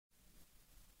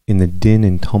In the din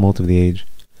and tumult of the age,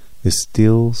 the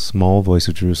still, small voice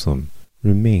of Jerusalem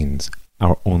remains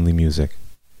our only music.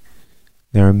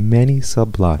 There are many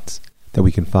subplots that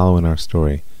we can follow in our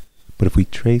story, but if we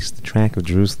trace the track of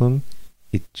Jerusalem,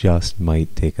 it just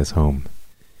might take us home.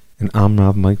 And I'm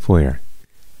Rav Mike Feuer.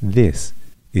 This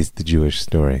is the Jewish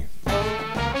story.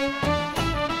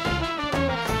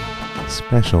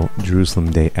 Special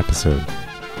Jerusalem Day episode.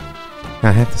 Now,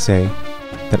 I have to say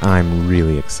that I'm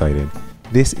really excited.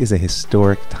 This is a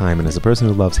historic time, and as a person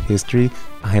who loves history,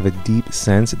 I have a deep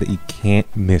sense that you can't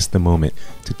miss the moment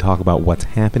to talk about what's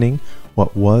happening,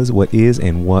 what was, what is,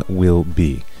 and what will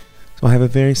be. So I have a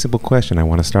very simple question I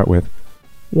want to start with.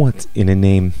 What's in a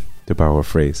name, to borrow a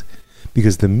phrase?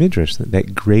 Because the Midrash,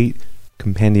 that great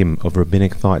compendium of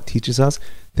rabbinic thought, teaches us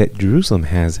that Jerusalem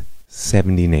has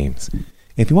 70 names. And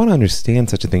if you want to understand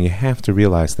such a thing, you have to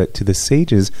realize that to the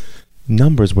sages,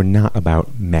 numbers were not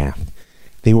about math.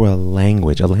 They were a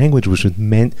language which was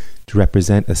meant to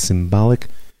represent a symbolic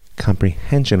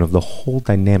comprehension of the whole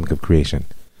dynamic of creation.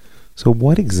 So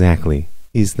what exactly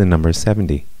is the number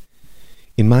 70?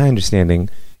 In my understanding,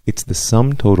 it's the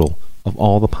sum total of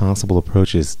all the possible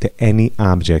approaches to any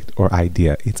object or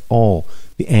idea. It's all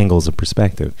the angles of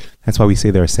perspective. That's why we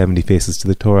say there are 70 faces to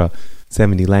the Torah,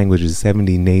 70 languages,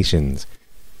 70 nations.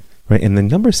 Right? And the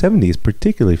number 70 is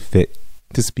particularly fit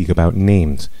to speak about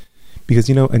names. Because,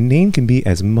 a name can be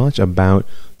as much about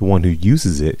the one who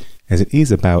uses it as it is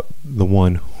about the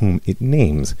one whom it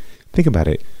names. Think about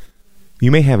it. You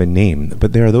may have a name,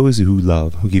 but there are those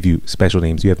who give you special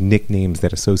names. You have nicknames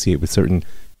that associate with certain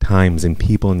times and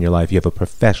people in your life. You have a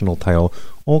professional title,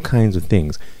 all kinds of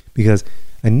things. Because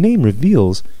a name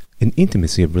reveals an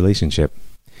intimacy of relationship.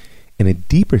 In a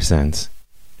deeper sense,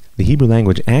 the Hebrew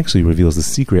language actually reveals the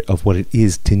secret of what it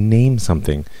is to name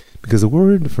something. Because the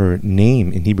word for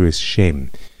name in Hebrew is Shem,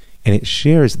 and it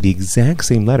shares the exact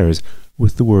same letters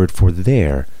with the word for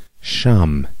there,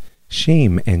 Sham.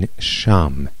 Shem and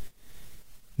Sham.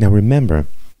 Now remember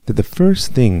that the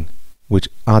first thing which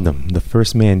Adam, the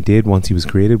first man, did once he was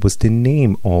created was to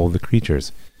name all the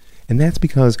creatures. And that's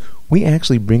because we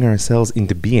actually bring ourselves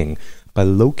into being by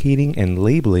locating and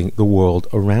labeling the world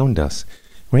around us.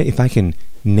 Right? If I can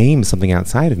name something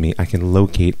outside of me, I can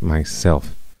locate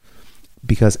myself.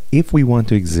 Because if we want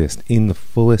to exist in the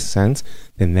fullest sense,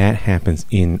 then that happens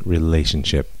in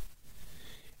relationship.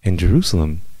 And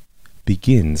Jerusalem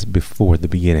begins before the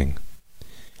beginning,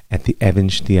 at the Even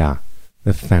Shtiyah,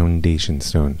 the foundation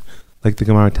stone. Like the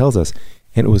Gemara tells us,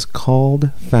 and it was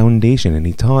called foundation, and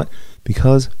he taught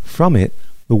because from it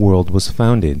the world was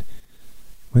founded.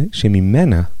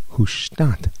 Shemimena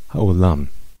hushtat ha'olam.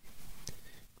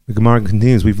 The Gemara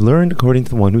continues, we've learned according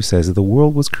to the one who says that the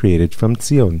world was created from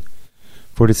Tzion.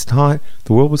 For it is taught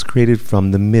the world was created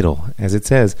from the middle, as it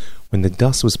says, when the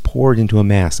dust was poured into a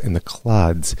mass and the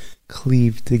clods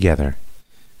cleaved together.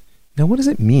 Now what does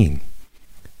it mean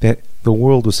that the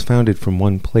world was founded from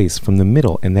one place, from the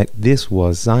middle, and that this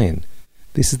was Zion?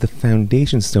 This is the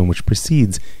foundation stone which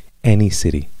precedes any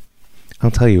city.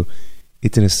 I'll tell you,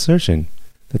 it's an assertion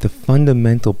that the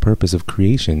fundamental purpose of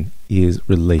creation is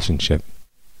relationship.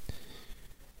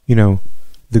 The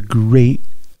great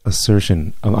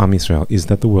assertion of Am Yisrael is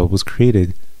that the world was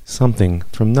created something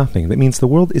from nothing. That means the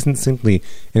world isn't simply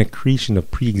an accretion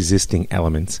of pre-existing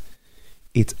elements.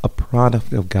 It's a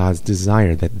product of God's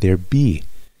desire that there be.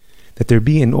 That there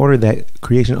be in order that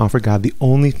creation offer God the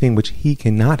only thing which he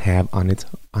cannot have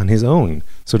on his own,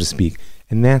 so to speak,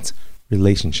 and that's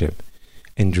relationship.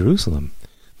 And Jerusalem,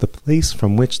 the place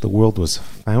from which the world was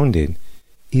founded,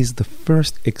 is the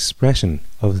first expression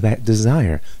of that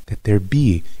desire that there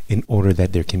be in order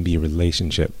that there can be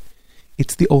relationship.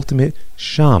 It's the ultimate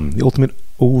sham, the ultimate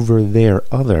over there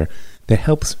other that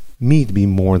helps me to be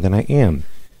more than I am.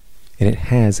 And it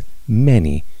has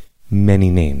many, many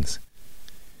names.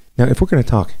 Now, if we're going to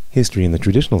talk history in the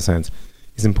traditional sense,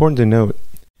 it's important to note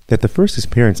that the first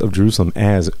appearance of Jerusalem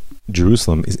as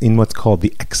Jerusalem is in what's called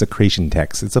the execration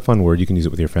text. It's a fun word, you can use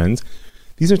it with your friends.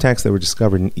 These are texts that were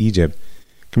discovered in Egypt,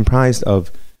 comprised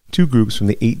of two groups from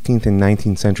the 18th and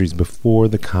 19th centuries before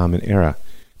the Common Era.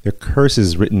 There are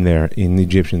curses written there in the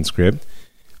Egyptian script,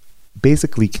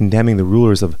 basically condemning the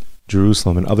rulers of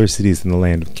Jerusalem and other cities in the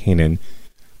land of Canaan,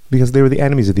 because they were the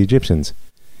enemies of the Egyptians.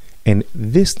 And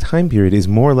this time period is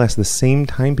more or less the same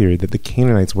time period that the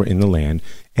Canaanites were in the land,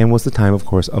 and was the time, of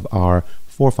course, of our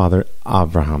forefather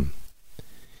Abraham.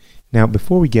 Now,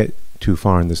 before we get too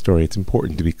far in the story, it's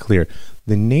important to be clear.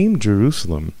 The name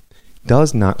Jerusalem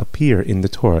does not appear in the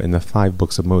Torah in the 5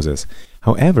 books of Moses.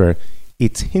 However,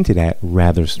 it's hinted at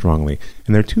rather strongly.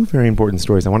 And there are two very important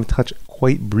stories I want to touch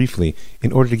quite briefly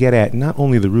in order to get at not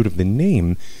only the root of the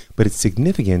name, but its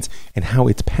significance and how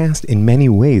its past in many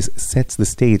ways sets the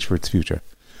stage for its future.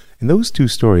 And those two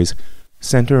stories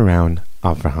center around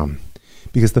Avraham.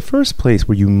 Because the first place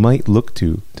where you might look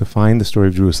to find the story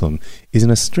of Jerusalem is in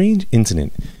a strange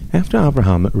incident. After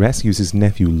Avraham rescues his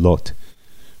nephew Lot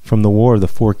from the War of the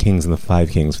 4 Kings and the 5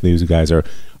 Kings, for those who guys are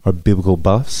biblical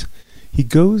buffs, he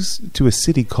goes to a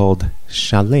city called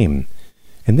Shalem.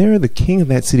 And there the king of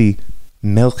that city,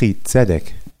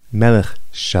 Melchizedek, Melech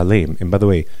Shalem. And by the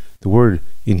way, the word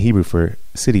in Hebrew for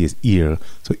city is Ir.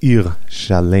 So Ir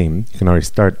Shalem. You can already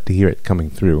start to hear it coming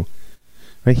through.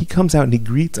 Right? He comes out and he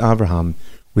greets Avraham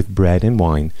with bread and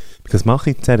wine because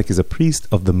Melchizedek is a priest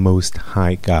of the Most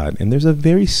High God. And there's a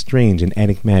very strange and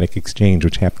enigmatic exchange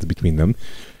which happens between them.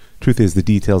 Truth is, the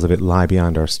details of it lie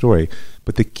beyond our story.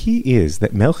 But the key is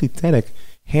that Melchizedek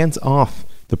hands off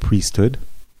the priesthood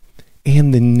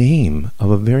and the name of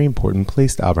a very important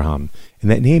place to Abraham. And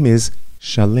that name is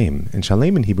Shalem. And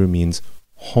Shalem in Hebrew means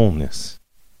wholeness.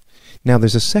 Now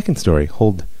there's a second story.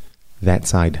 Hold that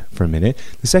side for a minute.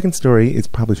 The second story is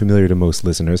probably familiar to most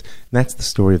listeners. And that's the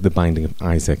story of the binding of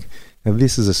Isaac. Now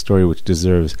this is a story which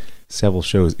deserves several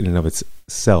shows in and of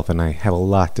itself. And I have a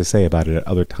lot to say about it at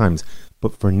other times.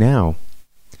 But for now,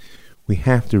 we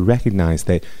have to recognize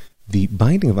that the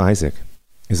binding of Isaac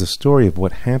is a story of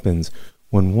what happens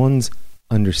when one's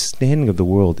understanding of the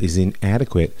world is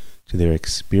inadequate to their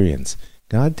experience.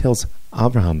 God tells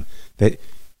Abraham that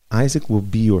Isaac will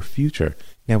be your future.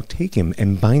 Now take him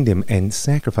and bind him and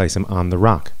sacrifice him on the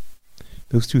rock.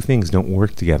 Those two things don't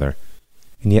work together.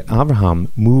 And yet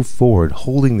Abraham moved forward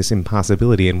holding this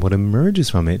impossibility, and what emerges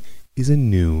from it is a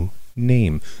new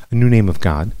name of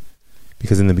God.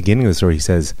 Because in the beginning of the story he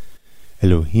says,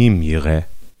 Elohim Yireh,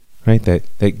 right?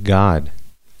 That God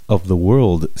of the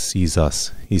world sees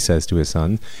us, he says to his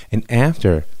son. And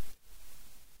after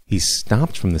he's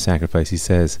stopped from the sacrifice, he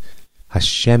says,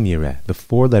 Hashem Yireh, the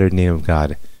 4-lettered name of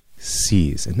God,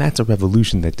 sees. And that's a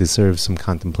revolution that deserves some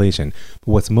contemplation.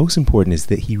 But what's most important is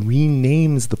that he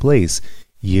renames the place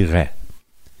Yireh,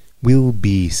 will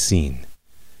be seen.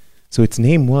 So its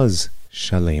name was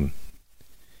Shalem,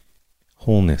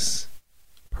 wholeness,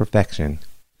 perfection.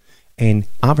 And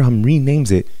Abraham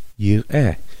renames it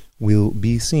Yireh, will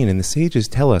be seen. And the sages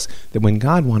tell us that when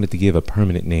God wanted to give a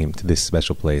permanent name to this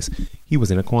special place, he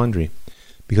was in a quandary.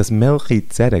 Because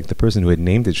Melchizedek, the person who had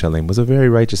named it Shalem, was a very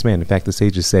righteous man. In fact, the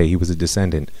sages say he was a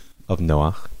descendant of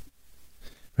Noach.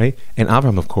 Right? And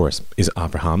Abraham, of course, is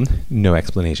Abraham. No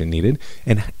explanation needed.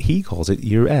 And he calls it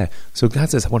Yireh. So God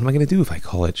says, what am I going to do if I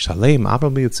call it Shalem?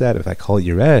 Abraham will be upset. If I call it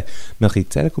Yireh,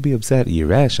 Melchizedek will be upset.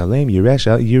 Yireh, Shalem,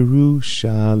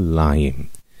 Yerushalayim.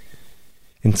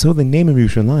 And so the name of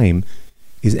Yerushalayim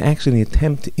is actually an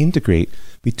attempt to integrate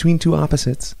between two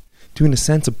opposites, between a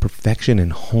sense of perfection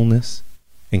and wholeness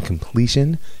and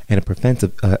completion, and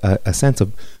a sense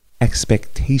of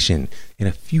expectation and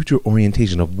a future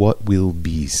orientation of what will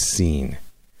be seen.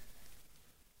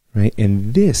 Right?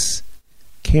 And this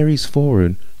carries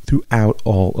forward throughout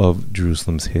all of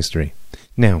Jerusalem's history.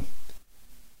 Now,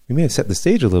 we may have set the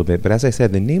stage a little bit, but as I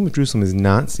said, the name of Jerusalem is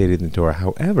not stated in the Torah.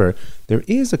 However, there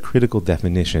is a critical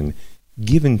definition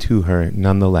given to her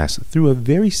nonetheless through a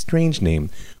very strange name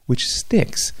which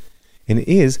sticks, and it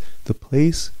is the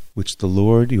place which the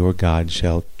Lord your God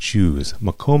shall choose.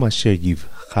 Makom asher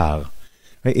yivchar.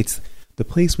 Right? It's the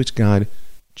place which God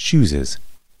chooses.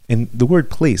 And the word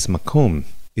place, makom,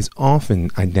 is often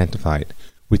identified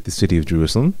with the city of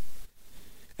Jerusalem.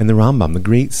 And the Rambam, the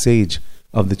great sage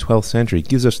of the 12th century,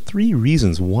 gives us 3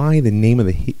 reasons why the name of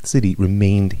the city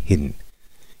remained hidden.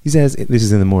 He says, this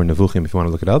is in the More Nevuchim if you want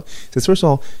to look it up, he says, first of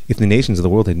all, if the nations of the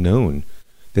world had known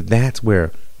that that's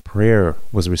where prayer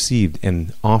was received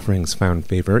and offerings found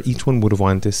favor, each one would have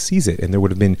wanted to seize it, and there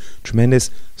would have been tremendous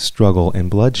struggle and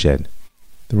bloodshed.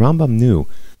 The Rambam knew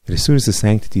that as soon as the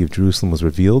sanctity of Jerusalem was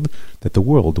revealed, that the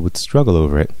world would struggle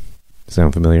over it.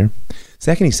 Sound familiar?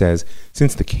 Second, he says,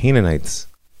 since the Canaanites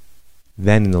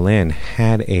then in the land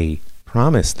had a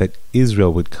promise that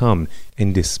Israel would come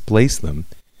and displace them,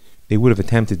 they would have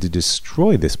attempted to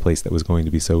destroy this place that was going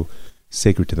to be so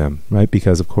sacred to them, right?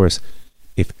 Because, of course,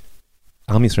 if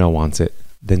Am Yisrael wants it,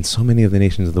 then so many of the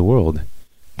nations of the world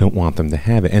don't want them to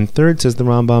have it. And third, says the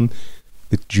Rambam,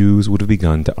 the Jews would have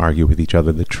begun to argue with each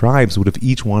other. The tribes would have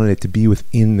each wanted it to be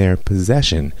within their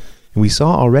possession. And we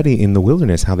saw already in the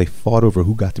wilderness how they fought over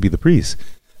who got to be the priests.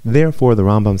 Therefore, the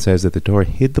Rambam says that the Torah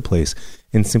hid the place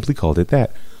and simply called it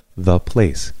that, the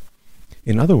place.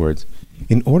 In other words,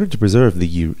 in order to preserve the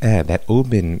Yireh, that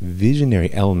open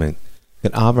visionary element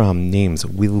that Abraham names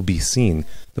will be seen,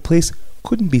 the place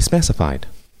couldn't be specified.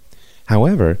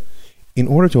 However, in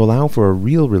order to allow for a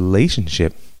real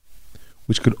relationship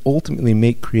which could ultimately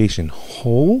make creation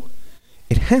whole,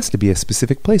 it has to be a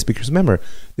specific place, because remember,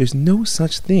 there's no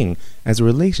such thing as a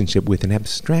relationship with an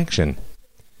abstraction.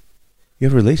 You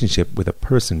have a relationship with a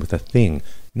person, with a thing,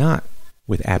 not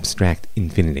with abstract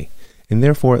infinity. And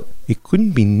therefore, it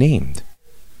couldn't be named,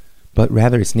 but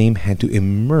rather its name had to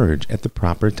emerge at the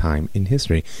proper time in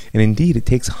history. And indeed, it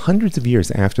takes hundreds of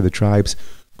years after the tribes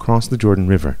cross the Jordan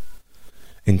River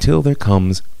until there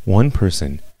comes one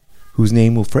person whose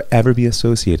name will forever be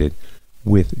associated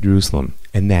with Jerusalem,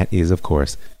 and that is, of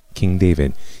course, King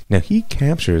David. Now, he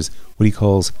captures what he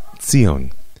calls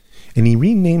Zion, and he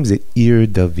renames it Ir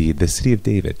David, the city of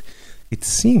David. It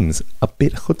seems a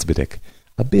bit chutzpahdik,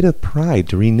 a bit of pride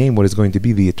to rename what is going to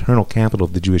be the eternal capital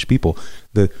of the Jewish people,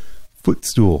 the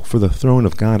footstool for the throne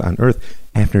of God on earth,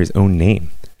 after his own name.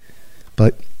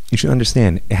 But you should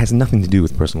understand, it has nothing to do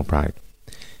with personal pride.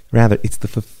 Rather, it's the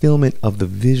fulfillment of the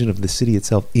vision of the city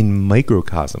itself in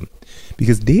microcosm.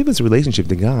 Because David's relationship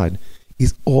to God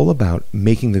is all about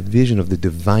making the vision of the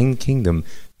divine kingdom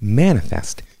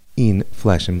manifest in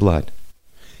flesh and blood.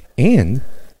 And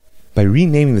by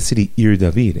renaming the city Ir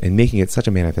David and making it such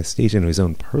a manifestation of his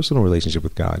own personal relationship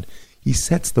with God, he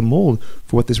sets the mold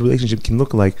for what this relationship can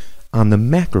look like on the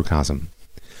macrocosm.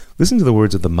 Listen to the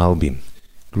words of the Malbim,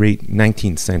 great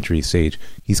 19th century sage.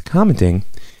 He's commenting, and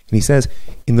he says,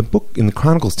 in the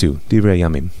Chronicles 2, Divrei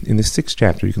Yamim, in the 6th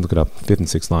chapter, you can look it up, 5th and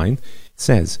 6th line, it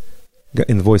says,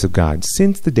 in the voice of God,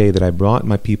 "Since the day that I brought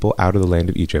my people out of the land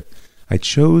of Egypt, I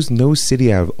chose no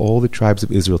city out of all the tribes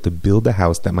of Israel to build a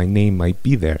house that my name might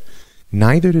be there.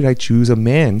 Neither did I choose a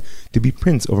man to be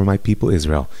prince over my people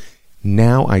Israel.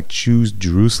 Now I choose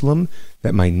Jerusalem,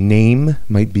 that my name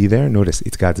might be there." Notice,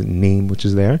 it's God's name which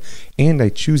is there. "And I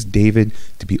choose David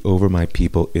to be over my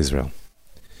people Israel."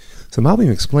 So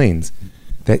Malbim explains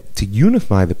that to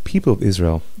unify the people of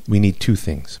Israel, we need two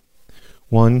things.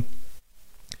 One,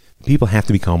 people have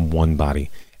to become one body.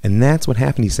 And that's what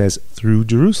happened, he says, through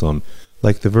Jerusalem.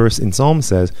 Like the verse in Psalm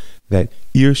says, that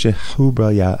Ir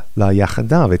shehubra la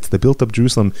yachadav, it's the built-up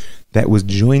Jerusalem that was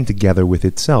joined together with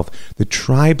itself. The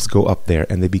tribes go up there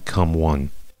and they become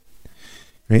one.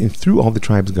 Right? And through all the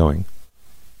tribes going,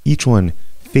 each one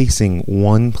facing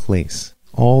one place,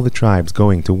 all the tribes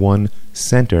going to one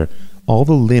center, all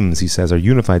the limbs, he says, are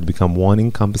unified to become one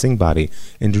encompassing body,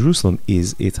 and Jerusalem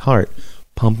is its heart,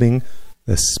 pumping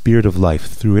the spirit of life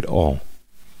through it all.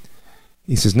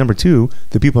 He says, number two,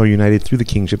 the people are united through the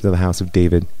kingship of the house of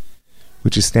David,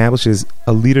 which establishes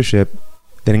a leadership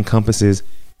that encompasses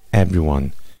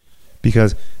everyone.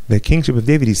 Because the kingship of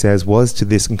David, he says, was to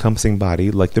this encompassing body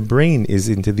like the brain is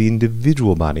into the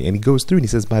individual body. And he goes through and he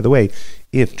says, by the way,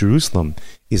 if Jerusalem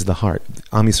is the heart,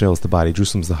 Am Yisrael is the body,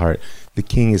 Jerusalem is the heart, the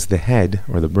king is the head,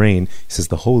 or the brain, he says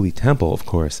the holy temple, of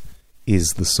course,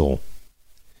 is the soul.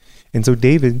 And so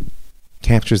David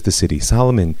captures the city.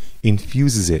 Solomon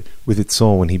infuses it with its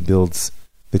soul when he builds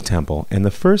the temple. And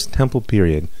the first temple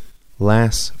period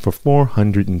lasts for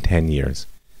 410 years.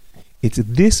 It's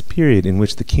this period in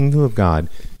which the kingdom of God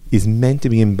is meant to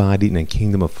be embodied in a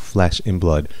kingdom of flesh and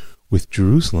blood, with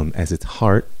Jerusalem as its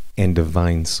heart and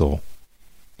divine soul.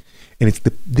 And it's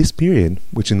this period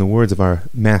which, in the words of our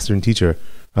master and teacher,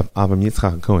 Rav Avram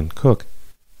Yitzchak Cohen Kook,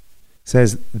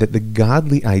 says that the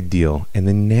godly ideal and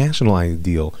the national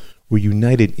ideal were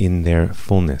united in their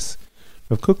fullness.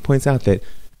 Rav Kook points out that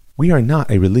we are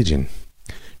not a religion,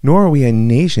 nor are we a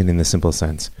nation in the simple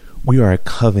sense. We are a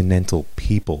covenantal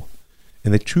people.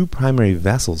 And the true primary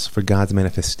vessels for God's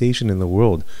manifestation in the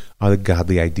world are the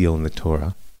godly ideal in the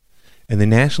Torah and the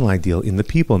national ideal in the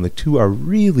people. And the two are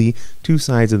really two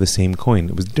sides of the same coin.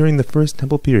 It was during the first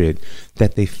temple period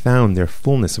that they found their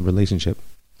fullness of relationship.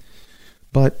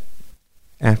 But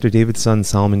after David's son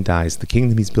Solomon dies, the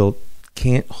kingdom he's built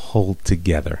can't hold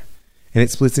together. And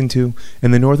it splits in two.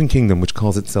 And the northern kingdom, which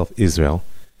calls itself Israel,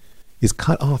 is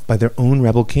cut off by their own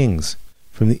rebel kings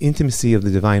from the intimacy of the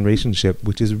divine relationship,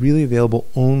 which is really available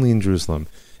only in Jerusalem,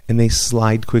 and they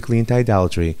slide quickly into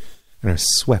idolatry and are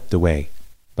swept away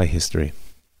by history.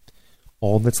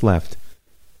 All that's left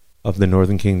of the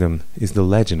northern kingdom is the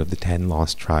legend of the 10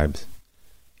 lost tribes,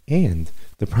 and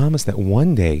the promise that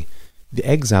one day the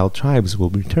exiled tribes will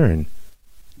return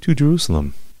to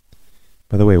Jerusalem.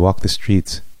 By the way, walk the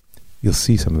streets, you'll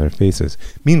see some of their faces.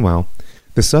 Meanwhile,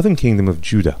 the southern kingdom of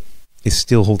Judah is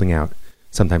still holding out,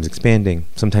 sometimes expanding,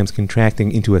 sometimes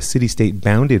contracting into a city-state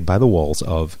bounded by the walls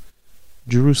of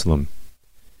Jerusalem.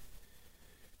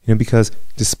 Because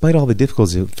despite all the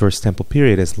difficulties of the first temple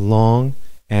period, as long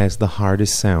as the heart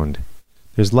is sound,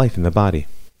 there's life in the body.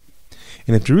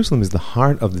 And if Jerusalem is the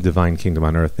heart of the divine kingdom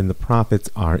on earth, then the prophets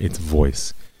are its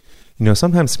voice.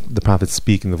 Sometimes the prophets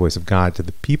speak in the voice of God to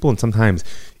the people, and sometimes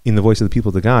in the voice of the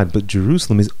people to God, but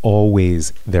Jerusalem is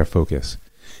always their focus.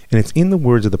 And it's in the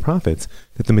words of the prophets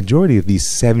that the majority of these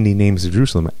 70 names of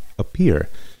Jerusalem appear.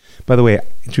 By the way,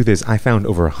 the truth is, I found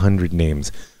over 100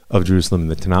 names of Jerusalem in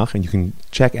the Tanakh, and you can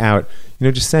check out,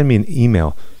 just send me an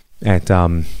email at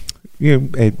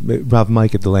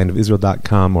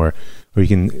ravmike@thelandofisrael.com, or you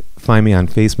can find me on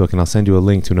Facebook, and I'll send you a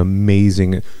link to an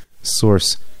amazing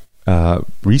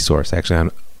resource, actually,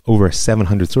 on over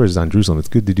 700 sources on Jerusalem. It's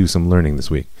good to do some learning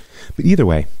this week. But either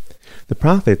way, the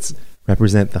prophets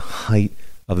represent the height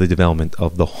of the development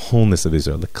of the wholeness of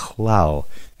Israel, the klal,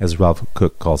 as Rav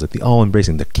Kook calls it, the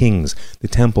all-embracing, the kings, the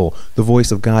temple, the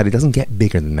voice of God. It doesn't get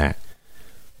bigger than that.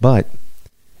 But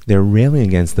they're railing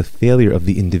against the failure of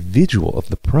the individual, of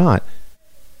the prat,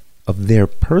 of their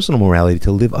personal morality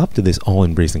to live up to this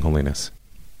all-embracing holiness.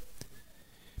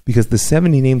 Because the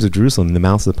 70 names of Jerusalem in the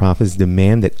mouths of the prophets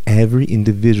demand that every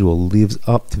individual lives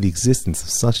up to the existence of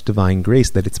such divine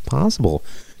grace that it's possible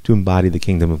to embody the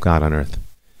kingdom of God on earth.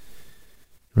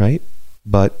 Right?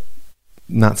 But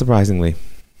not surprisingly,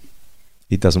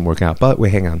 it doesn't work out. But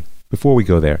wait, hang on. Before we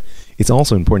go there, it's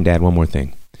also important to add one more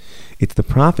thing. It's the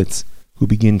prophets who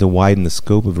begin to widen the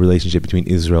scope of relationship between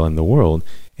Israel and the world,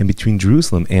 and between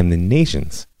Jerusalem and the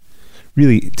nations.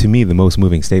 Really, to me, the most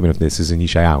moving statement of this is in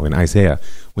Yeshayahu, in Isaiah,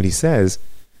 when he says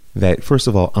that, first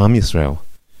of all, Am Yisrael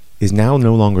is now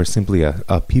no longer simply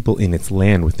a people in its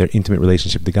land with their intimate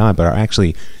relationship to God, but are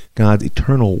actually God's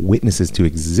eternal witnesses to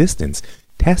existence,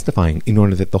 testifying in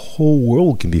order that the whole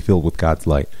world can be filled with God's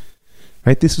light.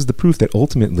 Right? This is the proof that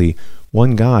ultimately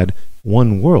one God,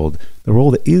 one world, the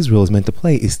role that Israel is meant to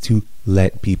play is to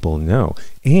let people know.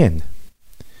 And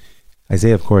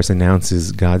Isaiah, of course,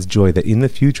 announces God's joy that in the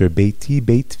future, Beiti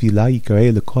Beit Tfilah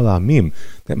Yikareh L'Kol Ha'amim,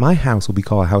 that my house will be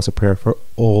called a house of prayer for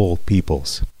all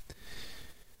peoples.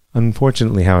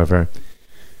 Unfortunately, however,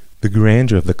 the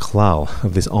grandeur of the klal,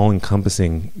 of this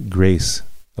all-encompassing grace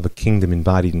of a kingdom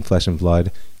embodied in flesh and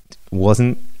blood,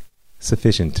 wasn't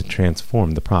sufficient to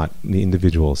transform the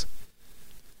individuals.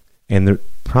 And the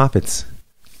prophets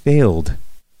failed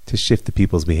to shift the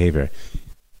people's behavior.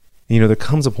 There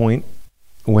comes a point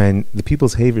when the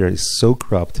people's behavior is so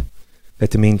corrupt that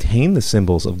to maintain the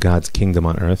symbols of God's kingdom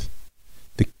on earth,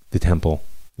 the temple,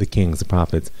 the kings, the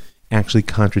prophets, actually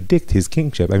contradict his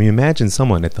kingship. I mean, imagine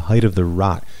someone at the height of the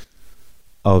rot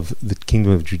of the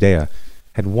kingdom of Judea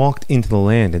had walked into the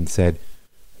land and said,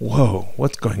 "Whoa,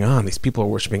 what's going on? These people are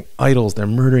worshiping idols. They're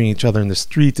murdering each other in the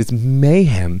streets. It's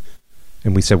mayhem."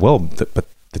 And we said, well, but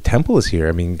the temple is here.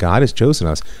 I mean, God has chosen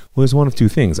us. Well, there's one of two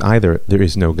things. Either there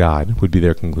is no God, would be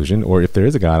their conclusion, or if there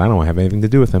is a God, I don't have anything to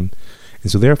do with him.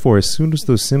 And so therefore, as soon as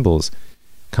those symbols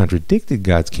contradicted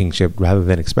God's kingship rather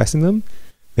than expressing them,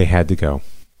 they had to go.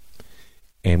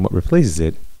 And what replaces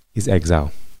it is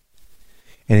exile.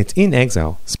 And it's in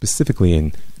exile, specifically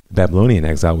in Babylonian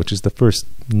exile, which is the first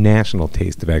national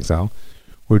taste of exile,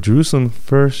 where Jerusalem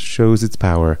first shows its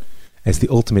power as the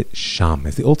ultimate Sham,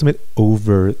 as the ultimate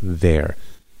over there,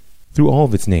 through all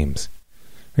of its names.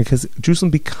 Because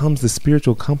Jerusalem becomes the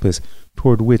spiritual compass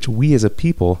toward which we as a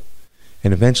people,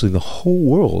 and eventually the whole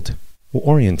world, will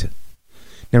orient.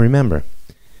 Now remember,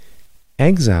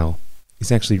 exile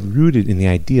is actually rooted in the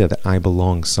idea that I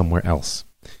belong somewhere else.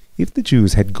 If the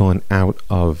Jews had gone out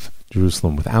of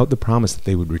Jerusalem without the promise that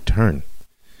they would return,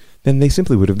 then they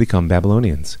simply would have become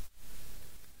Babylonians.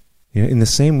 In the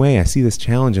same way, I see this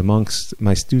challenge amongst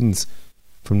my students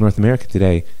from North America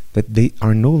today, that they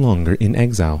are no longer in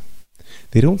exile.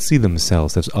 They don't see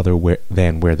themselves as other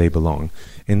than where they belong,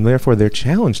 and therefore they're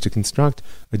challenged to construct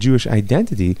a Jewish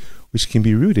identity which can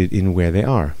be rooted in where they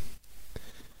are.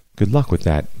 Good luck with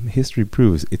that. History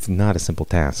proves it's not a simple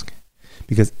task.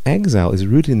 Because exile is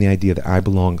rooted in the idea that I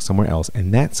belong somewhere else,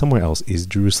 and that somewhere else is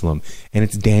Jerusalem. And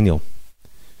it's Daniel,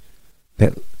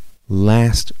 that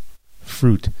last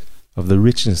fruit of the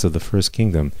richness of the first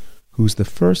kingdom, who's the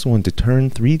first one to turn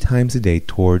 3 times a day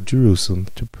toward Jerusalem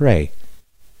to pray.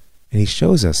 And he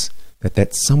shows us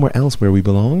that somewhere else where we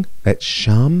belong, that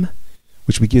Sham,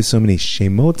 which we give so many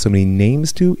shemot, so many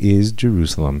names to, is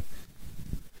Jerusalem.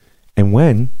 And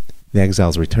when the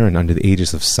exiles return under the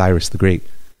aegis of Cyrus the Great,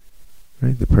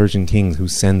 right, the Persian king who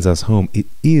sends us home, it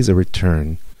is a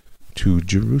return to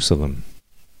Jerusalem,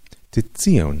 to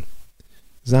Zion.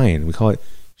 Zion, we call it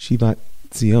Shivat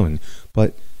Zion,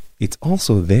 but it's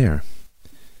also there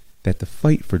that the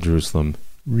fight for Jerusalem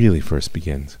really first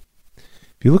begins.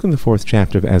 If you look in the 4th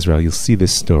chapter of Ezra, you'll see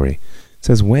this story. It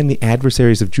says, when the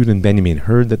adversaries of Judah and Benjamin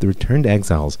heard that the returned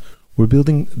exiles were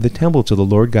building the temple to the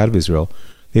Lord God of Israel,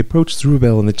 they approached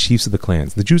Zerubbabel and the chiefs of the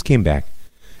clans. The Jews came back,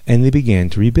 and they began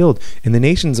to rebuild. And the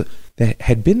nations that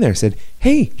had been there said,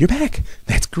 "Hey, you're back.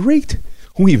 That's great.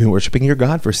 We've been worshiping your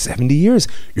God for 70 years.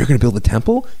 You're going to build a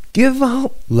temple? Give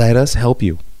out. Let us help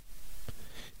you."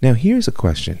 Now here's a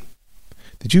question.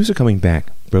 The Jews are coming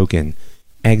back, broken,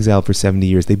 exiled for 70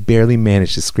 years. They barely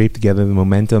managed to scrape together the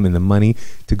momentum and the money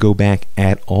to go back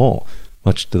at all,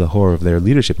 much to the horror of their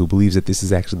leadership, who believes that this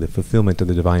is actually the fulfillment of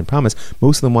the divine promise.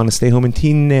 Most of them want to stay home back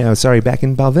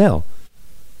in Bavel.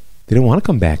 They don't want to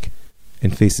come back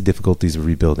and face the difficulties of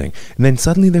rebuilding. And then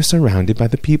suddenly they're surrounded by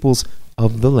the peoples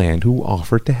of the land who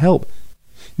offer to help.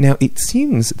 Now it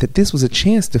seems that this was a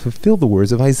chance to fulfill the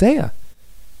words of Isaiah.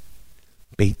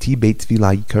 Beiti beit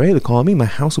tefillah yikareh l'kol amim. My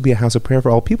house will be a house of prayer for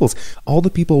all peoples. All the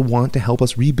people want to help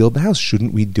us rebuild the house.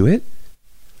 Shouldn't we do it?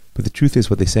 But the truth is,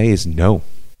 what they say is no.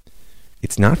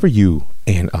 It's not for you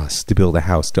and us to build a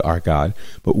house to our God,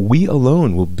 but we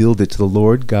alone will build it to the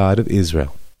Lord God of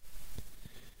Israel.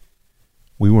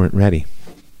 We weren't ready.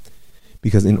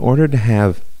 Because in order to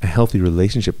have a healthy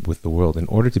relationship with the world, in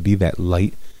order to be that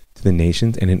light to the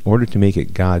nations, and in order to make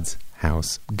it God's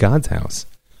house,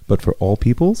 but for all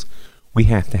peoples, we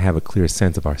have to have a clear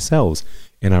sense of ourselves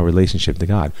and our relationship to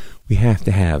God. We have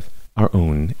to have our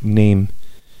own name.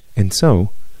 And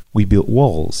so we built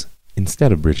walls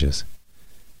instead of bridges.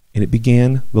 And it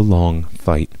began the long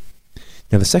fight.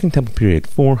 Now the Second Temple period,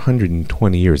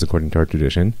 420 years according to our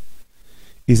tradition,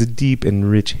 is a deep and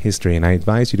rich history, and I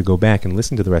advise you to go back and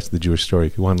listen to the rest of the Jewish story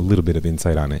if you want a little bit of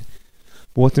insight on it.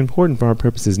 But what's important for our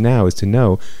purposes now is to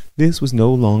know this was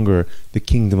no longer the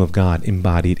kingdom of God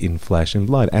embodied in flesh and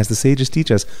blood. As the sages teach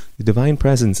us, the divine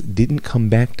presence didn't come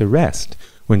back to rest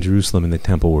when Jerusalem and the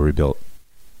temple were rebuilt.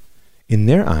 In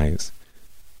their eyes,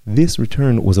 this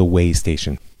return was a way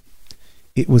station.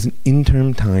 It was an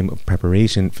interim time of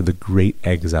preparation for the great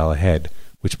exile ahead,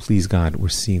 which, please God, we're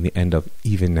seeing the end of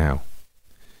even now.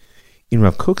 In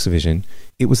Rav Kook's vision,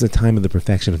 it was the time of the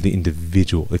perfection of the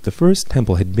individual. If the first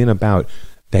temple had been about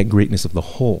that greatness of the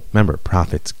whole, remember,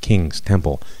 prophets, kings,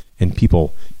 temple, and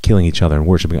people killing each other and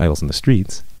worshiping idols in the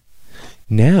streets,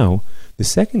 now, the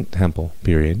Second Temple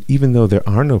period, even though there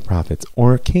are no prophets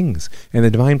or kings, and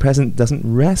the divine presence doesn't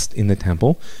rest in the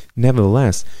temple,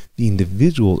 nevertheless, the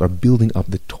individuals are building up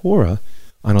the Torah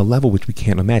on a level which we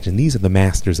can't imagine. These are the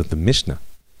masters of the Mishnah.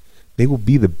 They will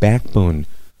be the backbone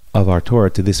of our Torah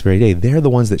to this very day. They're the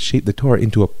ones that shape the Torah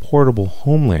into a portable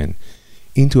homeland,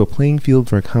 into a playing field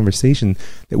for a conversation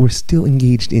that we're still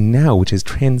engaged in now, which has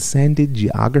transcended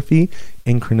geography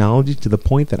and chronology to the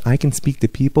point that I can speak to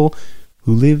people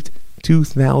who lived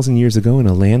 2,000 years ago in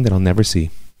a land that I'll never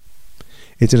see.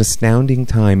 It's an astounding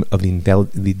time of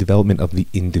the development of the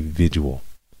individual.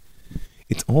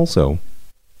 It's also,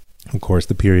 of course,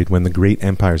 the period when the great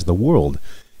empires of the world,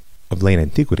 of late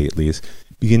antiquity at least,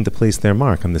 begin to place their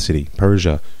mark on the city.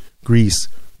 Persia, Greece,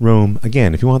 Rome.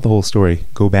 Again, if you want the whole story,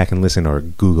 go back and listen or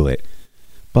Google it.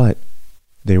 But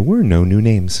there were no new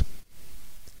names.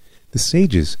 The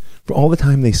sages, for all the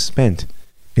time they spent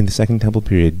in the Second Temple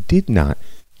period, did not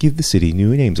give the city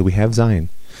new names. So we have Zion,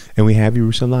 and we have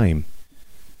Jerusalem.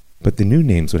 But the new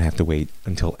names would have to wait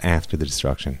until after the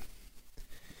destruction.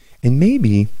 And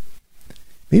maybe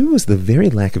it was the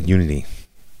very lack of unity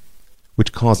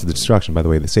which caused the destruction. By the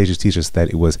way, the sages teach us that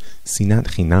it was sinat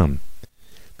chinam,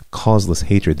 the causeless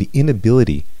hatred, the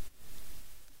inability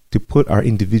to put our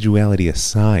individuality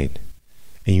aside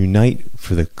and unite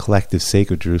for the collective sake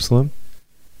of Jerusalem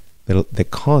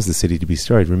that caused the city to be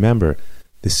destroyed. Remember,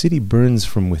 the city burns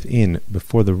from within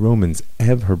before the Romans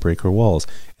ever break her walls.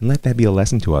 And let that be a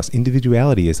lesson to us.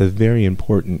 Individuality is a very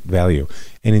important value.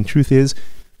 And in truth is,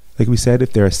 like we said,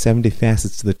 if there are 70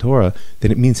 facets to the Torah,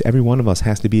 then it means every one of us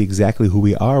has to be exactly who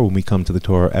we are when we come to the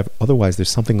Torah. Otherwise, there's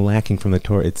something lacking from the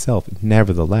Torah itself.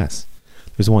 Nevertheless,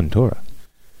 there's one Torah.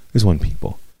 There's one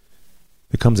people.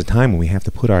 There comes a time when we have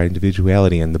to put our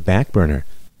individuality on the back burner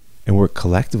and work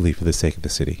collectively for the sake of the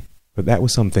city. But that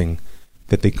was something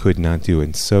that they could not do,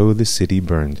 and so the city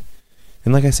burned.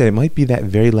 And like I said, it might be that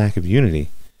very lack of unity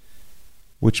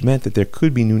which meant that there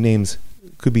could be no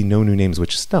new names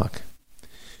which stuck.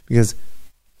 Because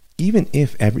even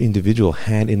if every individual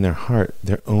had in their heart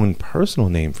their own personal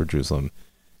name for Jerusalem,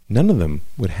 none of them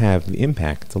would have the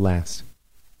impact to last.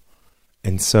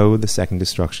 And so the second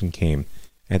destruction came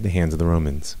at the hands of the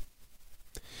Romans.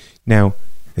 Now,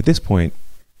 at this point,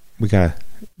 we gotta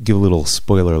give a little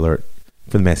spoiler alert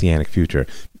for the Messianic future,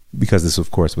 because this,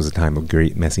 of course, was a time of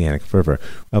great Messianic fervor.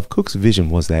 Rav Kook's vision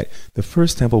was that the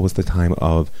first temple was the time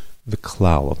of the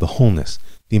klal, of the wholeness,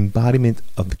 the embodiment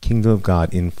of the kingdom of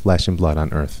God in flesh and blood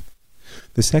on earth.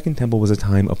 The second temple was a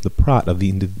time of the prat, of the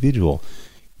individual,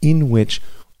 in which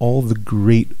all the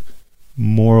great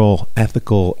moral,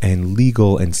 ethical, and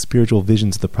legal and spiritual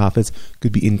visions of the prophets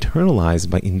could be internalized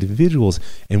by individuals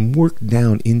and worked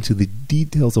down into the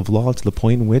details of law to the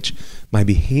point in which my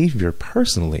behavior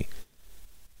personally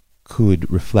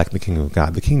could reflect the kingdom of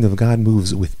God. The kingdom of God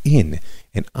moves within,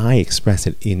 and I express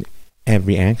it in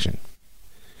every action.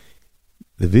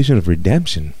 The vision of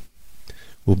redemption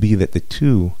will be that the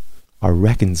two are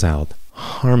reconciled,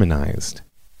 harmonized.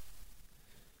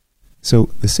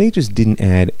 So the sages didn't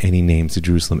add any names to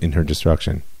Jerusalem in her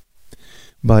destruction,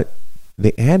 but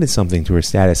they added something to her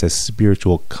status as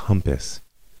spiritual compass,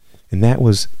 and that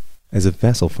was as a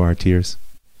vessel for our tears.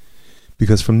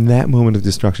 Because from that moment of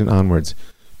destruction onwards,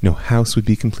 no house would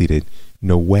be completed,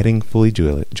 no wedding fully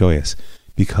joyous,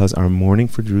 because our mourning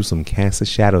for Jerusalem casts a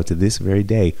shadow to this very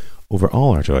day over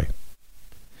all our joy.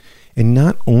 And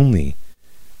not only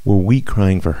were we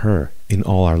crying for her in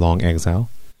all our long exile,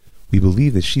 we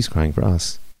believe that she's crying for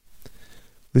us.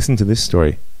 Listen to this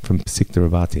story from Psikta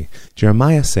Rabati.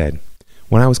 Jeremiah said,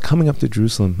 "When I was coming up to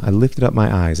Jerusalem, I lifted up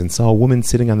my eyes and saw a woman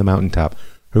sitting on the mountaintop.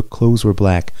 Her clothes were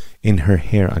black and her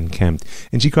hair unkempt.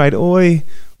 And she cried, 'Oi,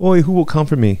 oi, who will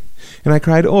comfort me?' And I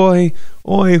cried, 'Oi,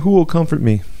 oi, who will comfort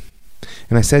me?'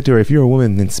 And I said to her, 'If you're a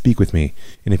woman, then speak with me.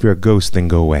 And if you're a ghost, then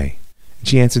go away.' And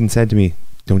she answered and said to me,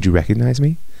 'Don't you recognize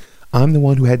me? I'm the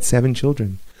one who had 7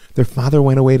 children. Their father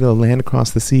went away to the land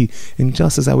across the sea, and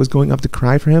just as I was going up to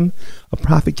cry for him, a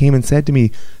prophet came and said to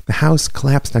me, "The house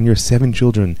collapsed on your 7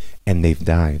 children, and they've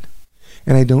died.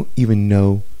 And I don't even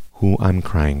know who I'm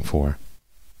crying for."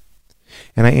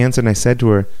 And I answered and I said to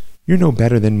her, "You're no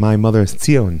better than my mother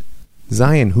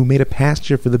Zion, who made a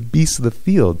pasture for the beasts of the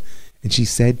field." And she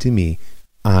said to me,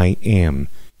 "I am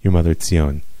your mother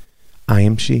Zion. I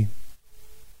am she."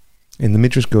 And the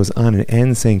Midrash goes on and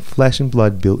ends saying, "Flesh and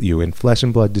blood built you, and flesh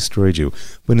and blood destroyed you.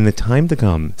 But in the time to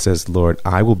come, says the Lord,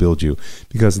 I will build you,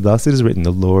 because thus it is written,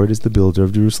 the Lord is the builder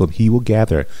of Jerusalem. He will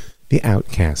gather the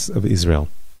outcasts of Israel."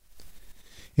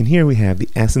 And here we have the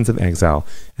essence of exile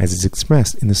as is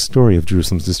expressed in the story of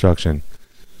Jerusalem's destruction.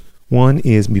 One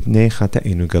is Mipnei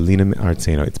Chata'enu Galina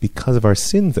Me'artzeno. It's because of our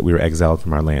sins that we were exiled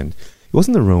from our land. It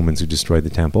wasn't the Romans who destroyed the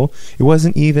temple. It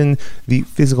wasn't even the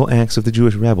physical acts of the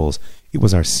Jewish rebels. It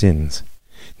was our sins.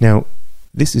 Now,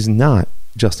 this is not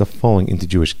just a falling into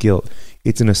Jewish guilt.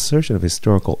 It's an assertion of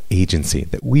historical agency,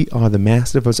 that we are the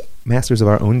masters of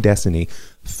our own destiny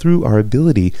through our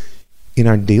ability in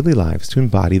our daily lives to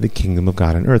embody the kingdom of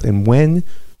God on earth. And when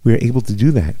we are able to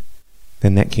do that,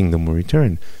 then that kingdom will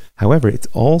return. However, it's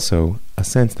also a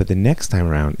sense that the next time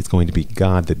around, it's going to be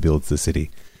God that builds the city.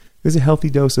 There's a healthy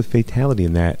dose of fatality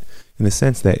in that, in the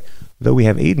sense that though we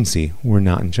have agency, we're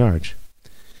not in charge.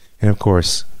 And of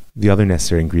course, the other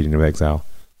necessary ingredient of exile,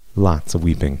 lots of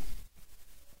weeping.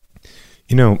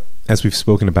 You know, as we've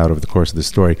spoken about over the course of this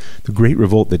story, the great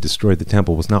revolt that destroyed the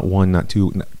temple was not 1, not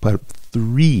 2, but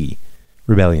 3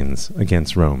 rebellions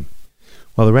against Rome,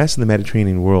 while the rest of the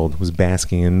Mediterranean world was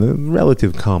basking in the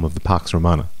relative calm of the Pax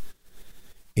Romana.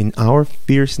 In our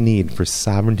fierce need for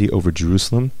sovereignty over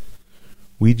Jerusalem,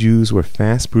 we Jews were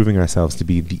fast proving ourselves to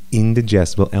be the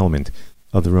indigestible element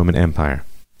of the Roman Empire.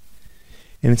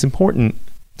 And it's important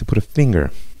to put a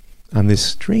finger on this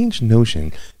strange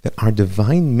notion that our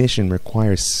divine mission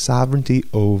requires sovereignty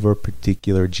over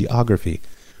particular geography,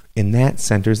 and that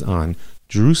centers on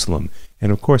Jerusalem,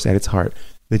 and of course at its heart,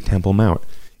 the Temple Mount.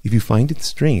 If you find it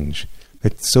strange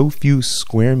that so few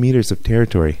square meters of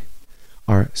territory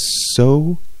are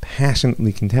so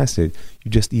passionately contested,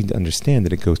 you just need to understand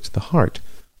that it goes to the heart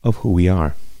of who we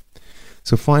are.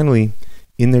 So finally,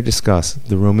 in their disgust,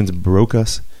 the Romans broke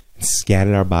us and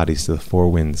scattered our bodies to the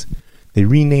 4 winds. They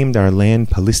renamed our land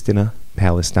Palestina,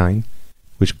 Palestine,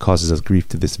 which causes us grief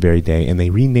to this very day, and they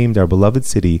renamed our beloved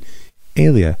city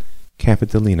Aelia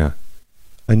Capitolina,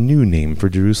 a new name for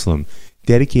Jerusalem,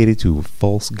 dedicated to a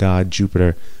false god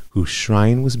Jupiter, whose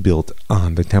shrine was built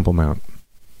on the Temple Mount.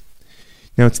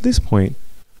 Now it's this point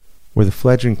where the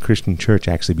fledgling Christian church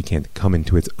actually began to come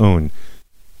into its own,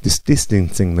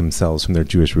 distancing themselves from their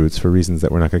Jewish roots for reasons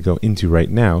that we're not going to go into right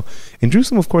now. And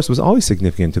Jerusalem, of course, was always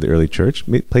significant to the early church.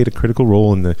 It played a critical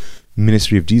role in the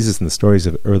ministry of Jesus and the stories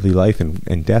of early life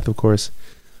and death, of course.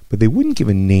 But they wouldn't give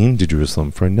a name to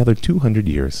Jerusalem for another 200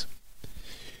 years.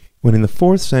 When in the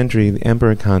 4th century, the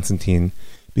Emperor Constantine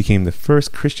became the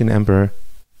first Christian emperor,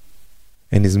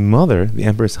 and his mother, the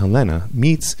Empress Helena,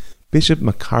 meets Bishop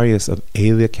Macarius of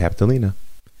Aelia Capitolina.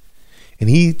 And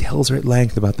he tells her at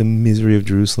length about the misery of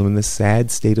Jerusalem and the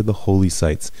sad state of the holy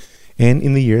sites. And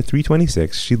in the year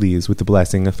 326, she leaves with the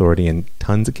blessing, authority, and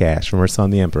tons of cash from her son,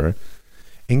 the emperor,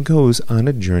 and goes on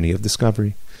a journey of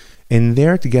discovery. And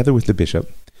there, together with the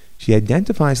bishop, she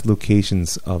identifies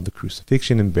locations of the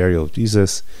crucifixion and burial of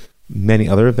Jesus, many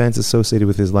other events associated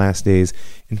with his last days.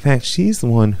 In fact, she's the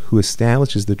one who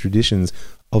establishes the traditions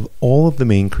of all of the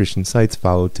main Christian sites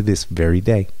followed to this very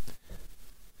day.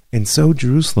 And so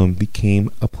Jerusalem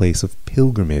became a place of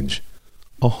pilgrimage,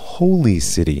 a holy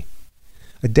city,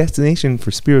 a destination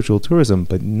for spiritual tourism,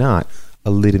 but not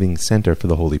a living center for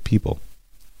the holy people.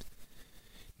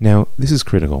 Now, this is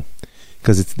critical,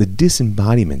 because it's the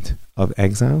disembodiment of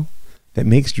exile that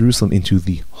makes Jerusalem into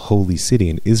the holy city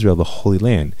and Israel the holy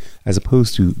land, as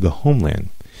opposed to the homeland.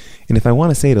 And if I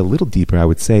want to say it a little deeper, I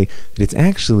would say that it's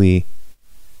actually,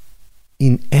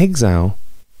 in exile,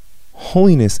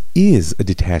 holiness is a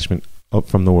detachment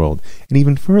from the world. And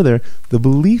even further, the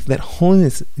belief that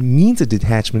holiness means a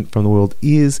detachment from the world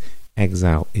is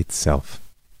exile itself.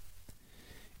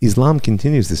 Islam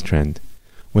continues this trend.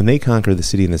 When they conquer the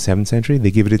city in the 7th century, they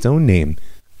give it its own name,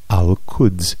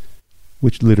 Al-Quds,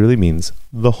 which literally means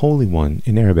the Holy One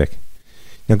in Arabic.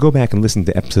 Now go back and listen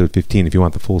to episode 15 if you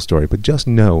want the full story, but just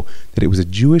know that it was a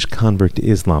Jewish convert to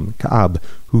Islam, Ka'ab,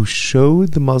 who showed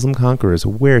the Muslim conquerors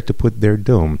where to put their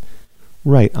dome,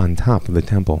 right on top of the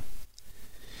temple.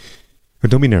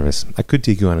 But don't be nervous. I could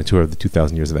take you on a tour of the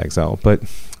 2,000 years of exile, but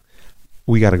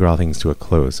we got to draw things to a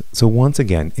close. So once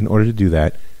again, in order to do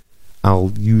that,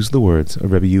 I'll use the words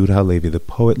of Rebbe Yehuda Halevi, the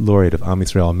poet laureate of Am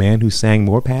Yisrael, a man who sang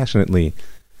more passionately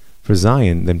for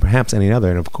Zion than perhaps any other,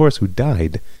 and of course who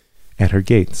died at her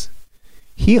gates.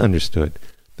 He understood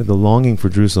that the longing for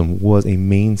Jerusalem was a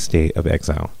mainstay of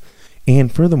exile.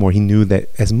 And furthermore, he knew that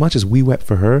as much as we wept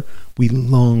for her, we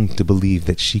longed to believe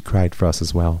that she cried for us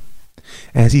as well.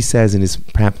 As he says in his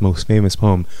perhaps most famous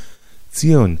poem,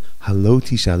 Zion, halo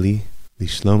tishali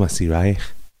lishlom asiraich.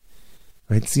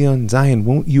 Right, Zion,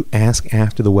 won't you ask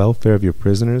after the welfare of your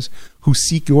prisoners who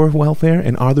seek your welfare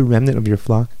and are the remnant of your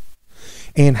flock?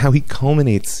 And how he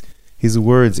culminates his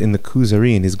words in the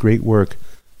Kuzari, in his great work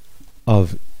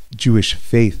of Jewish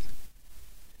faith,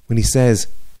 when he says,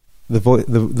 the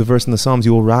verse in the Psalms,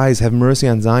 you will rise, have mercy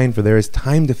on Zion, for there is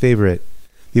time to favor it.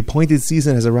 The appointed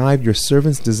season has arrived, your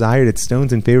servants desired its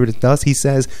stones and favored its dust. He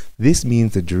says, this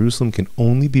means that Jerusalem can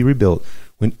only be rebuilt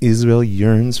when Israel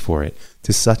yearns for it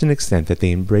to such an extent that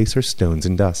they embrace her stones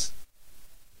and dust.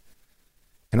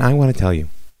 And I want to tell you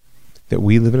that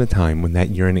we live in a time when that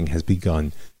yearning has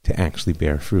begun to actually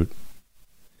bear fruit.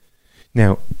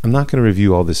 Now, I'm not going to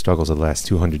review all the struggles of the last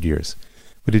 200 years,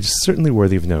 but it is certainly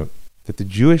worthy of note that the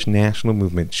Jewish national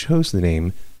movement chose the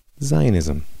name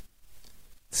Zionism.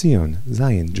 Zion,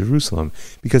 Zion, Jerusalem,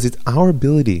 because it's our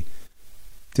ability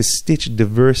to stitch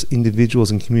diverse individuals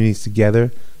and communities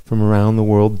together from around the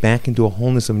world back into a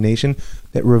wholeness of nation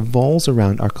that revolves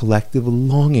around our collective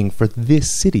longing for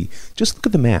this city. Just look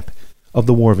at the map of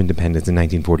the War of Independence in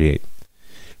 1948.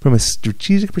 From a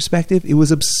strategic perspective, it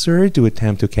was absurd to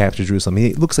attempt to capture Jerusalem. I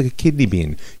mean, it looks like a kidney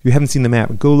bean. If you haven't seen the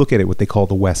map, go look at it, what they call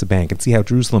the West Bank, and see how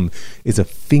Jerusalem is a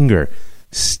finger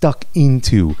stuck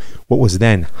into what was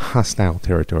then hostile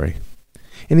territory.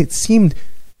 And it seemed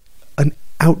an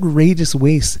outrageous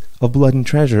waste of blood and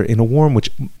treasure in a war which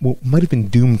might have been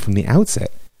doomed from the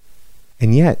outset.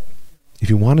 And yet, if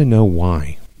you want to know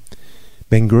why,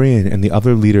 Ben-Gurion and the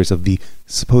other leaders of the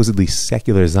supposedly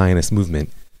secular Zionist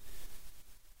movement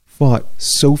fought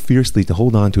so fiercely to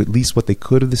hold on to at least what they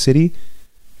could of the city.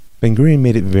 Ben-Gurion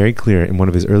made it very clear in one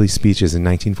of his early speeches in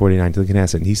 1949 to the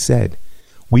Knesset, and he said,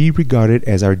 we regard it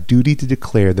as our duty to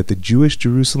declare that the Jewish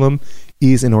Jerusalem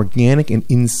is an organic and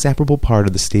inseparable part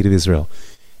of the state of Israel,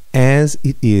 as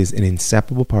it is an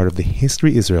inseparable part of the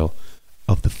history of Israel,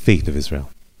 of the faith of Israel.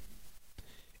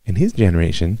 And his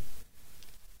generation,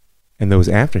 and those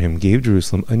after him, gave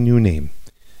Jerusalem a new name,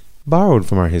 borrowed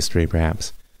from our history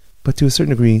perhaps, but to a certain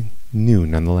degree new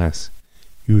nonetheless.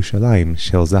 Yerushalayim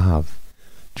shel Zahav,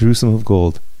 Jerusalem of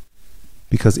gold,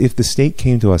 because if the state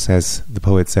came to us, as the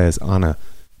poet says, on a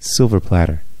silver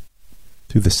platter,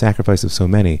 through the sacrifice of so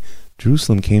many,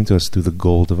 Jerusalem came to us through the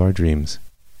gold of our dreams.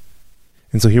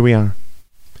 And so here we are.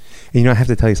 And I have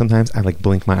to tell you, sometimes I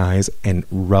blink my eyes and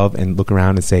rub and look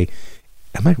around and say,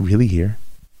 am I really here?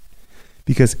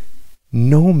 Because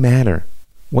no matter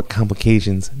what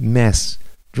complications, mess,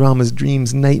 dramas,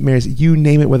 dreams, nightmares, you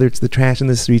name it, whether it's the trash in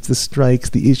the streets, the strikes,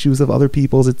 the issues of other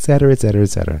people's, etc., etc.,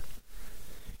 etc.,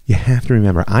 you have to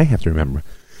remember, I have to remember,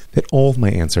 that all of my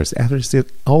ancestors,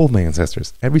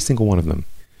 every single one of them,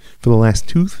 for the last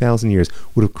 2,000 years,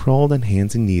 would have crawled on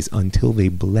hands and knees until they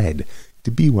bled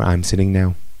to be where I'm sitting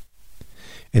now.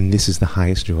 And this is the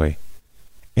highest joy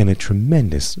and a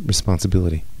tremendous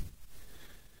responsibility.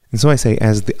 And so I say,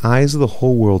 as the eyes of the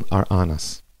whole world are on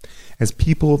us, as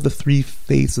people of the three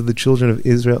faiths of the children of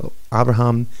Israel,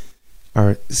 Abraham,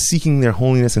 are seeking their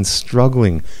holiness and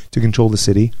struggling to control the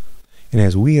city, and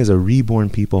as we as a reborn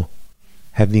people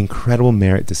have the incredible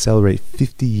merit to celebrate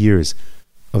 50 years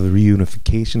of the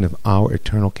reunification of our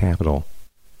eternal capital.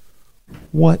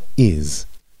 What is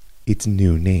its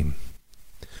new name?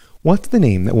 What's the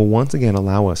name that will once again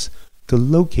allow us to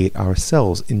locate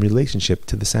ourselves in relationship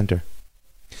to the center?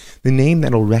 The name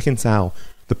that will reconcile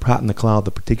the Prat and the Klal,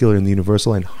 the particular and the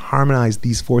universal, and harmonize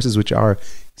these forces which are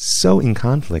so in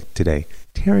conflict today,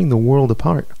 tearing the world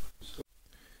apart.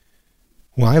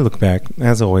 Well, I look back,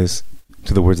 as always,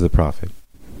 to the words of the prophet.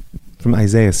 From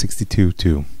Isaiah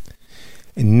 62:2.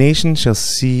 A nation shall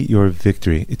see your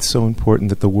victory. It's so important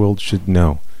that the world should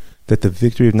know that the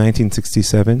victory of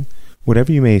 1967,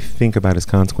 whatever you may think about its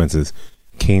consequences,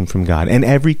 came from God. And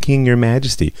every king, your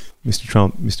majesty, Mr.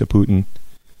 Trump, Mr. Putin,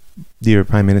 dear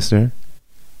Prime Minister,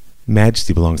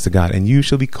 majesty belongs to God, and you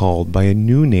shall be called by a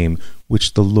new name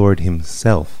which the Lord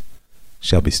himself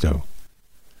shall bestow.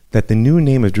 That the new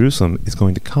name of Jerusalem is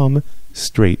going to come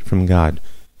straight from God.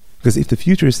 Because if the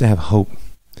future is to have hope,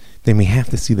 then we have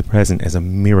to see the present as a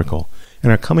miracle,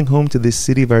 and our coming home to this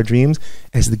city of our dreams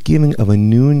as the giving of a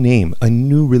new name, a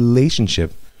new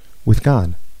relationship with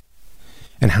God.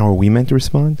 And how are we meant to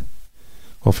respond?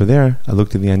 Well, for there, I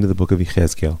looked at the end of the book of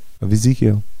Ezekiel.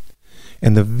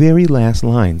 And the very last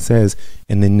line says,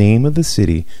 "And the name of the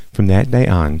city from that day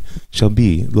on shall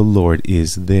be, the Lord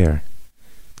is there."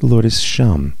 The Lord is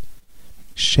Sham.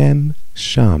 Shem,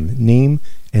 Sham, name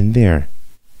and there.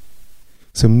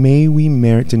 So may we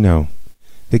merit to know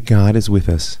that God is with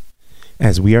us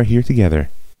as we are here together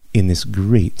in this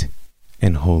great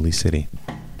and holy city.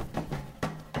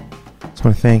 So I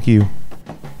want to thank you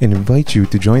and invite you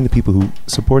to join the people who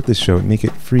support this show and make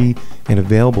it free and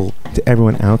available to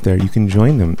everyone out there. You can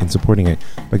join them in supporting it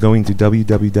by going to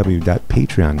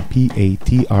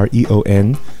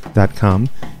www.patreon.com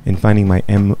and finding my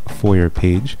M Foyer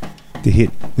page to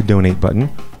hit the donate button,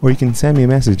 or you can send me a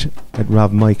message at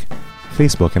Rob Mike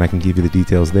Facebook and I can give you the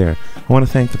details there. I want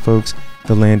to thank the folks at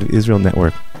the Land of Israel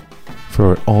Network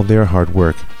for all their hard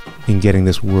work in getting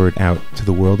this word out to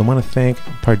the world. I want to thank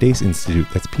Pardes Institute,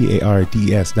 that's pardes.org.il,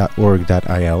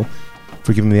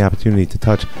 for giving me the opportunity to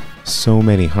touch so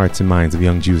many hearts and minds of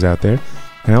young Jews out there.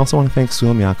 And I also want to thank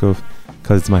Sulam Yaakov,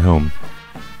 because it's my home.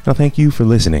 Now thank you for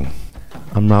listening.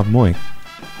 I'm Rob Moy,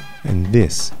 and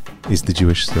this is The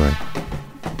Jewish Story.